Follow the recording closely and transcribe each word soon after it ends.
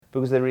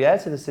Because the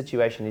reality of the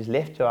situation is,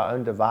 left to our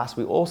own device,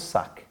 we all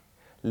suck.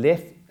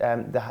 Left,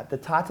 the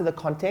tighter the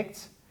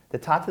context,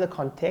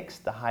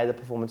 the higher the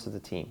performance of the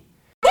team.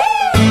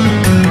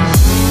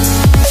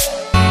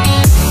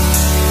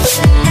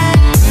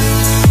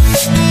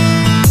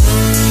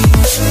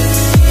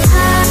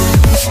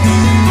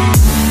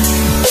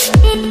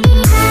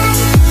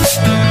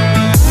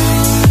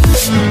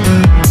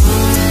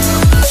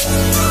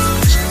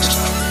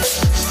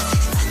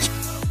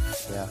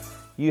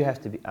 You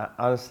have to be,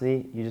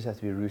 honestly, you just have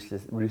to be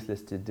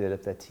ruthless to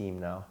develop that team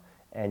now.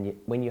 And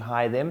when you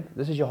hire them,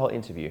 this is your whole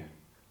interview.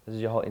 This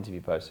is your whole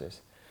interview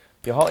process.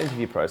 Your whole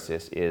interview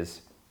process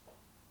is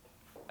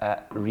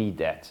read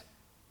that.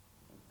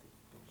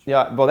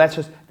 Yeah, well,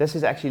 this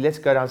is actually, let's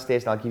go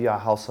downstairs and I'll give you a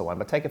Halsa one.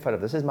 But take a photo.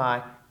 This is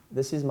my,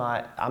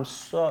 I'm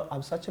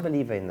such a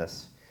believer in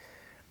this.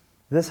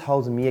 This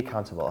holds me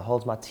accountable. It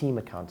holds my team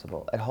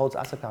accountable. It holds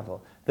us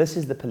accountable. This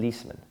is the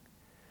policeman.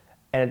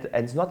 And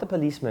it's not the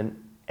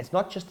policeman. It's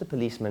not just the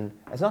policeman.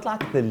 It's not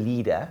like the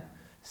leader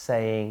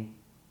saying,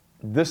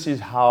 this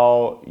is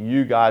how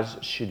you guys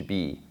should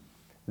be.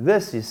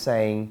 This is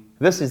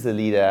the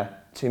leader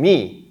to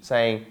me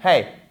saying,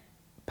 hey,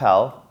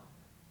 pal,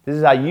 this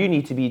is how you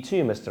need to be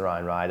too, Mr.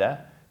 Ryan Ryder.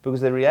 Because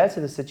the reality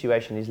of the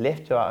situation is,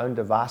 left to our own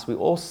device, we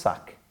all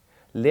suck.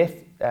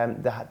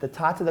 The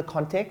tighter the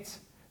context,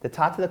 the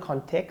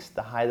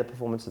higher the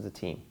performance of the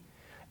team.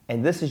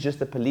 And this is just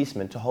the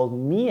policeman to hold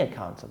me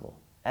accountable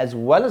as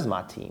well as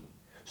my team,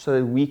 so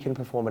that we can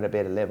perform at a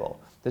better level.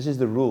 This is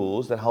the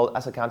rules that hold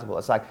us accountable.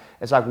 It's like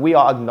we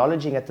are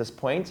acknowledging at this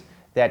point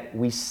that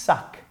we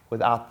suck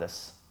without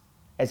this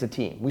as a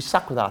team. We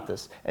suck without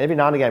this. And every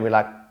now and again we're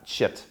like,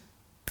 shit,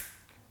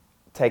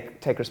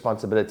 take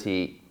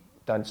responsibility.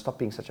 Don't stop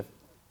being such a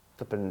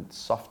flippin'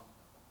 soft,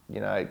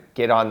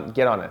 get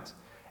on it.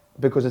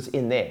 Because it's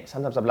in there.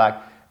 Sometimes I'm like,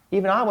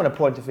 even I want to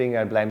point a finger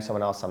and blame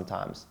someone else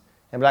sometimes.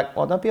 And be like,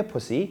 well, don't be a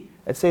pussy.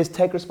 It says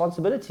take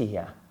responsibility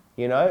here.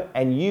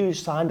 And you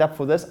signed up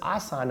for this, I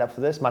signed up for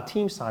this, my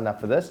team signed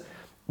up for this,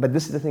 but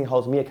this is the thing that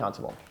holds me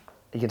accountable.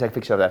 You can take a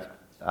picture of that.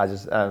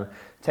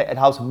 It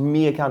holds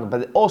me accountable,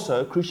 but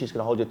also, crucially, it's going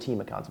to hold your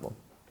team accountable.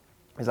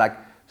 It's like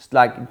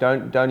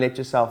don't let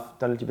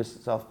yourself,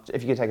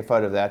 if you can take a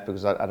photo of that,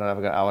 because I don't know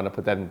if I want to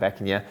put that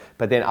back in here,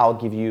 but then I'll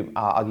give you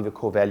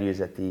core values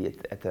at the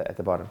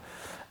bottom.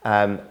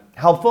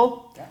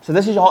 Helpful? Yeah. So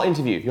this is your whole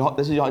interview.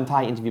 This is your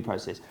entire interview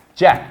process.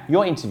 Jack,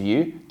 your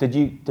interview, did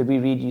we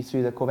read you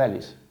through the core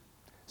values?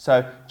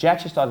 So Jack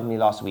just started with me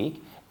last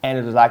week, and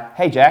it was like,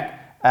 hey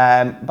Jack,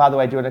 by the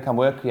way, do you want to come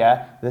work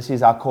here? This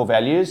is our core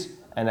values.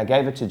 And I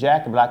gave it to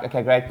Jack, and be like,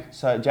 okay, great.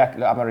 So Jack,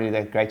 look, I'm not really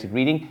that great at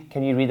reading.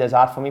 Can you read those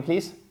out for me,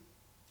 please?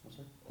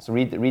 Sure. So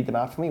read them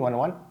out for me,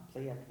 one-on-one. So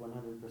yeah,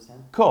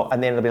 100%. Cool.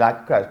 And then it'll be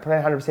like, great,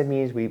 100%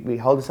 means we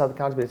hold ourselves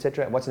accountable,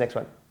 etc. What's the next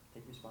one?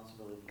 Take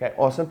responsibility. Okay,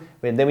 awesome.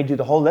 And then we do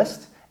the whole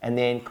list. And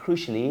then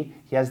crucially,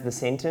 here's the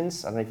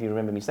sentence. I don't know if you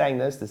remember me saying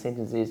this. The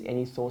sentence is,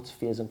 any thoughts,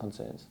 fears, and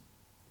concerns?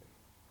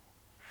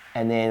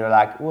 And then we're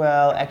like,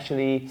 well,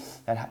 actually,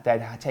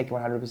 that take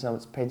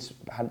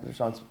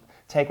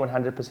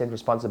 100%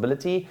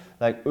 responsibility.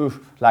 Like,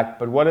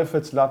 but what if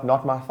it's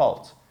not my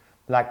fault?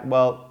 Like,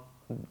 well,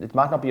 it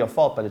might not be your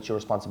fault, but it's your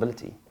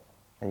responsibility.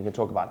 And you can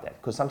talk about that.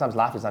 Because sometimes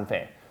life is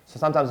unfair. So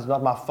sometimes it's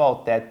not my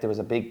fault that there was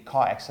a big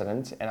car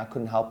accident and I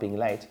couldn't help being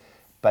late,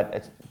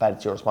 but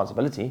it's your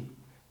responsibility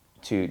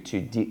to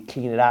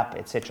clean it up,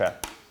 etc.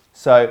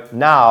 So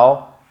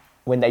now,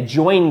 when they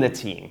join the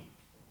team,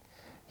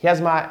 here's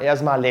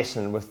my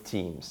lesson with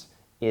teams,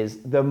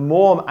 is the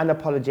more I'm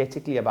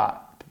unapologetical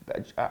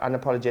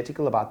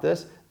about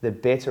this, the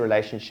better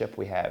relationship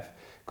we have.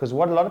 Because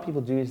what a lot of people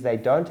do is they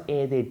don't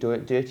air their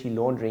dirty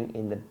laundering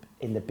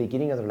in the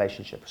beginning of the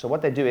relationship. So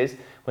what they do is,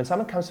 when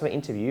someone comes to an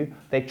interview,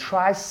 they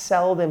try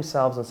sell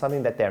themselves on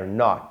something that they're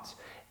not.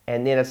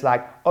 And then it's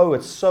like, oh,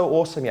 it's so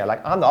awesome here. Like,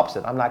 I'm the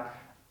opposite. I'm like,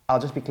 I'll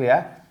just be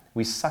clear.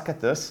 We suck at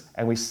this,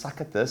 and we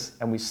suck at this,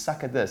 and we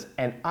suck at this.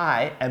 And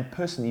I am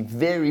personally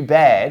very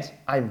bad.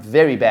 I'm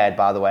very bad,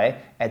 by the way,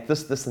 at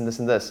this, and this,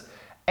 and this.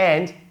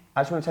 And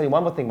I just want to tell you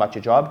one more thing about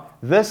your job.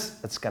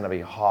 It's going to be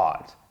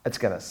hard. It's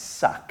going to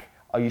suck.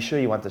 Are you sure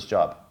you want this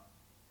job?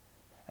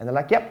 And they're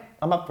like, yep,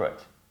 I'm up for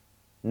it.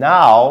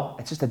 Now,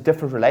 it's just a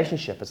different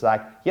relationship. It's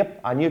like,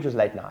 yep, I knew it was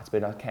late nights,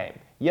 but I came.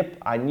 Yep,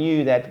 I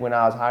knew that when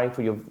I was hiring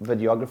for your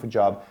videographer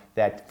job,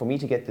 that for me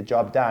to get the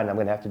job done, I'm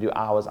going to have to do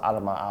hours out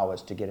of my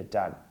hours to get it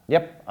done.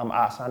 Yep,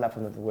 I signed up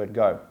from the word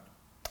go.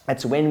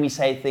 It's when we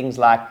say things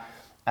like,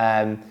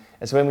 when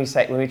we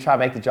try to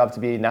make the job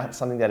to be not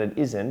something that it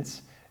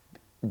isn't,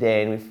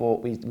 then we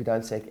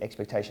don't set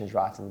expectations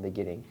right in the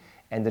beginning.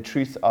 And the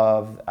truth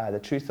of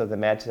the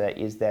matter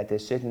is that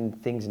there's certain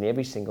things in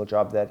every single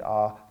job that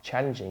are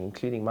challenging,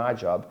 including my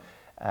job.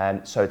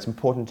 So it's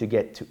important to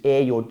get to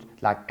air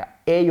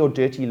your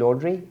dirty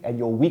laundry and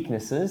your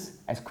weaknesses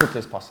as quickly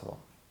as possible.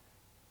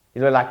 I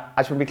just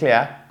want to be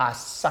clear, I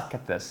suck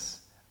at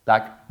this.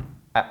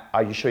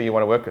 Are you sure you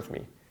want to work with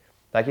me?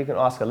 You can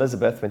ask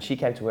Elizabeth, when she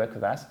came to work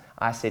with us,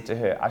 I said to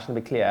her, I just want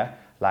to be clear,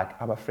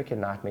 I'm a freaking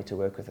nightmare to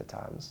work with at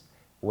times,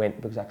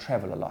 because I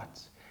travel a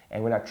lot.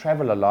 And when I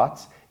travel a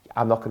lot,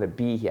 I'm not going to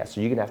be here. So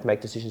you're going to have to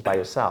make decisions by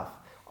yourself.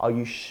 Are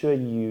you sure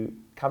you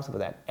comfortable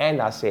with that?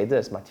 And I said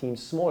this, my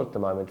team's small at the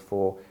moment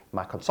for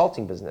my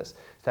consulting business. So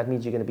that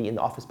means you're going to be in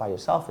the office by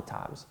yourself at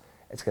times.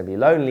 It's going to be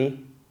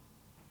lonely.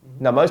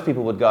 Now, most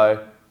people would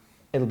go,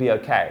 it'll be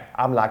okay.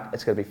 I'm like,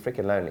 it's going to be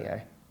freaking lonely,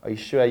 eh? Are you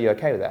sure you're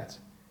okay with that?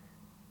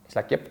 It's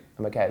like, yep,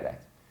 I'm okay with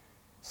that.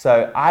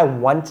 So I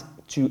want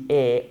to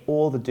air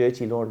all the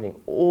dirty laundry,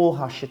 all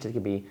how shit it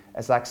can be.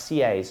 It's like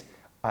CAs.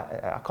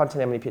 I can't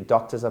tell you how many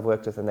doctors I've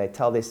worked with, and they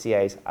tell their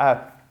CAs,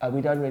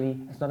 we don't really,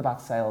 it's not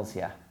about sales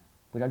here.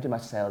 We don't do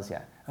much sales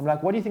here. I'm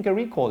like, what do you think a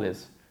recall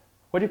is?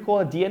 What do you call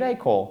a DNA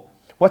call?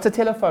 What's a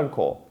telephone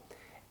call?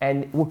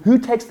 And who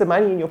takes the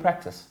money in your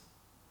practice?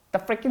 The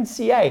freaking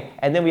CA.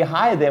 And then we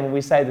hire them and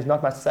we say there's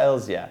not much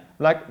sales here.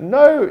 I'm like,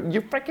 no,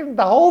 the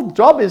whole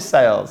job is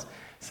sales.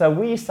 So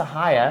we used to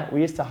hire,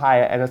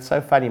 and it's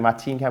so funny, my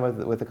team came up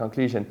with the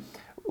conclusion.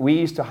 We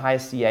used to hire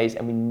CAs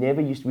and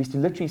we used to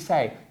literally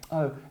say,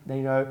 oh,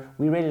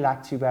 we really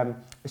like to,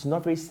 it's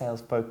not very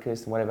sales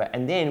focused and whatever.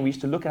 And then we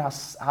used to look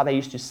at how they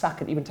used to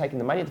suck at even taking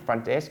the money at the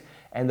front desk.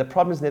 And the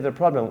problem is never a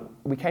problem.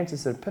 We came to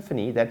this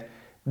epiphany that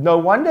no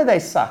wonder they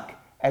suck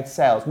at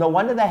sales. No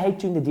wonder they hate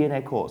doing the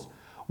DNA calls.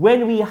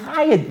 When we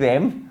hired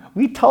them,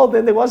 we told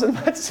them there wasn't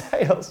much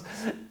sales.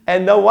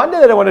 And no wonder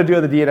they don't want to do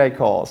the DNA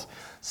calls.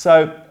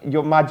 So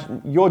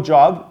your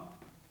job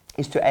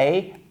is to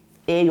air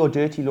your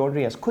dirty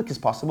laundry as quick as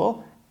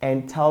possible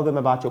and tell them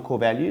about your core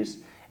values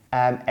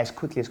as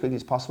quickly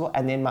as possible.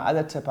 And then my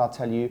other tip I'll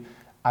tell you,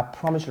 I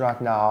promise you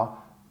right now,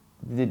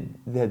 the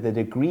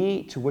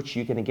degree to which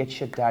you're going to get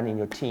shit done in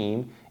your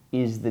team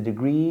is the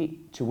degree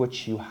to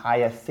which you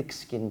hire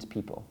thick-skinned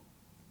people.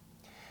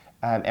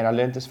 And I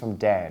learned this from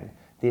Dan.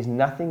 There's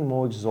nothing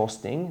more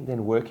exhausting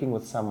than working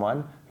with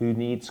someone who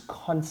needs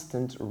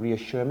constant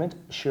reassurance,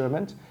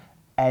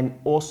 and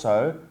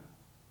also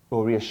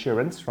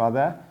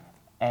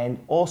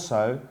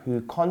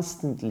who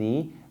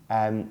constantly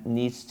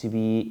needs to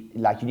be,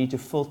 like, you need to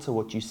filter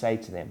what you say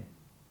to them.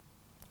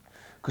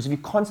 Because if you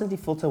constantly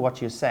filter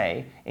what you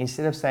say,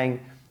 instead of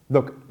saying,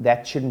 look,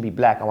 that shouldn't be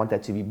black, I want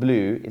that to be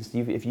blue, if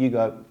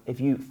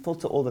you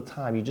filter all the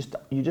time, you're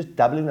just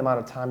doubling the amount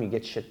of time you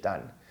get shit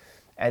done.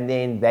 And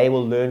then they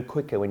will learn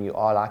quicker when you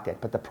are like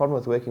that. But the problem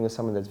with working with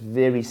someone that's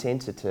very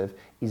sensitive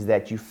is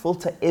that you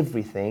filter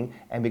everything,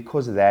 and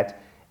because of that,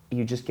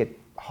 you just get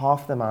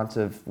half the amount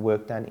of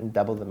work done in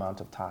double the amount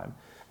of time.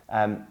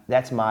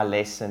 That's my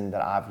lesson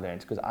that I've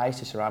learned, because I used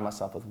to surround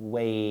myself with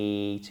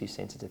way too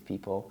sensitive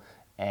people,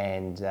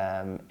 and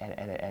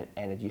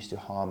it used to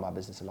harm my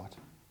business a lot.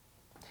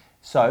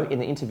 So in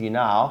the interview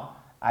now,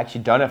 I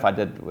actually don't know if I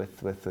did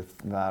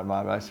with my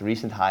most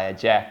recent hire,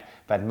 Jack,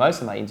 but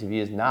most of my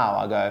interviews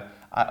now,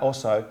 I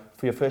also,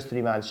 for your first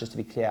 3 months, just to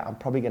be clear, I'm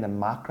probably going to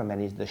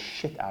micromanage the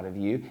shit out of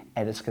you,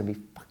 and it's going to be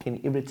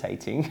fucking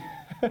irritating.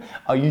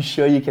 Are you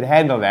sure you can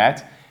handle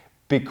that?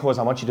 Because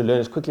I want you to learn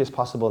as quickly as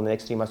possible in the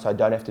next 3 months so I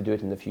don't have to do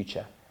it in the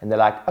future. And they're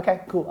like,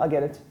 okay, cool, I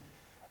get it.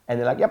 And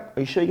they're like, yep,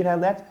 are you sure you can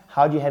handle that?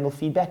 How do you handle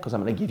feedback? Because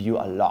I'm going to give you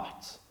a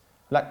lot.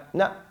 Like,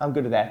 no, I'm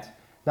good at that.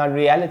 Now, in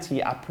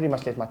reality, I pretty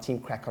much let my team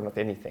crack on with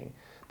anything.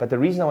 But the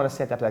reason I want to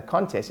set up that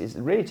contest is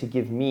really to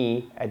give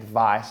me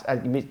advice,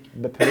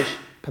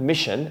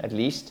 permission at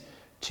least,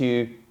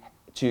 to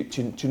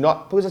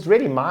not, because it's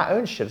really my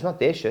own shit, it's not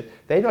their shit.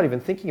 They're not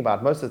even thinking about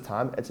it most of the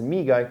time. It's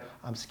me going,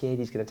 I'm scared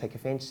he's going to take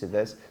offense to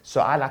this.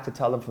 So I like to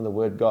tell them from the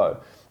word go.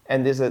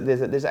 And there's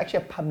actually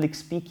a public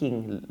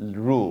speaking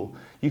rule.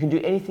 You can do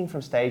anything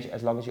from stage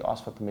as long as you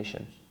ask for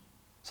permission.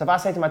 So if I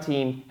say to my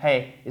team,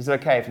 hey, is it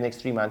okay if the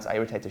next 3 months I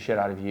irritate the shit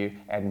out of you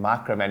and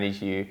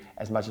micromanage you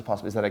as much as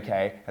possible, is that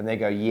okay? And they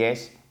go,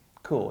 yes,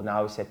 cool,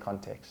 now we set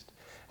context.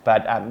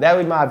 But that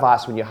would be my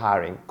advice when you're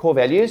hiring. Core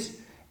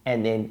values,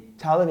 and then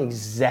tell them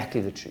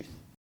exactly the truth.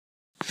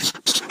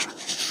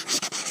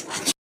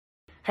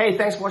 Hey,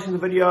 thanks for watching the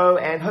video,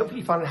 and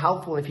hopefully you found it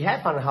helpful. And if you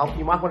have found it helpful,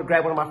 you might want to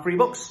grab one of my free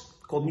books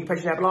called New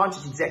Patient Avalanche.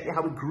 It's exactly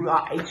how we grew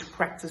our 8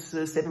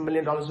 practices, $7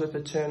 million worth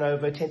of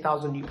turnover,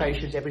 10,000 new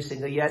patients every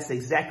single year. It's the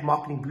exact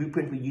marketing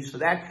blueprint we use for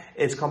that.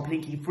 It's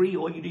completely free.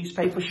 All you do is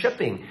pay for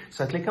shipping.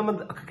 So click on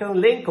the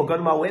link or go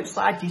to my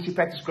website,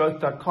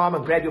 dcpracticegrowth.com,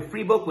 and grab your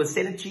free book. We'll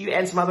send it to you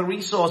and some other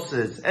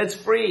resources. It's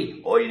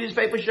free. All you do is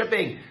pay for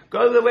shipping.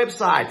 Go to the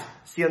website.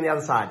 See you on the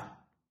other side.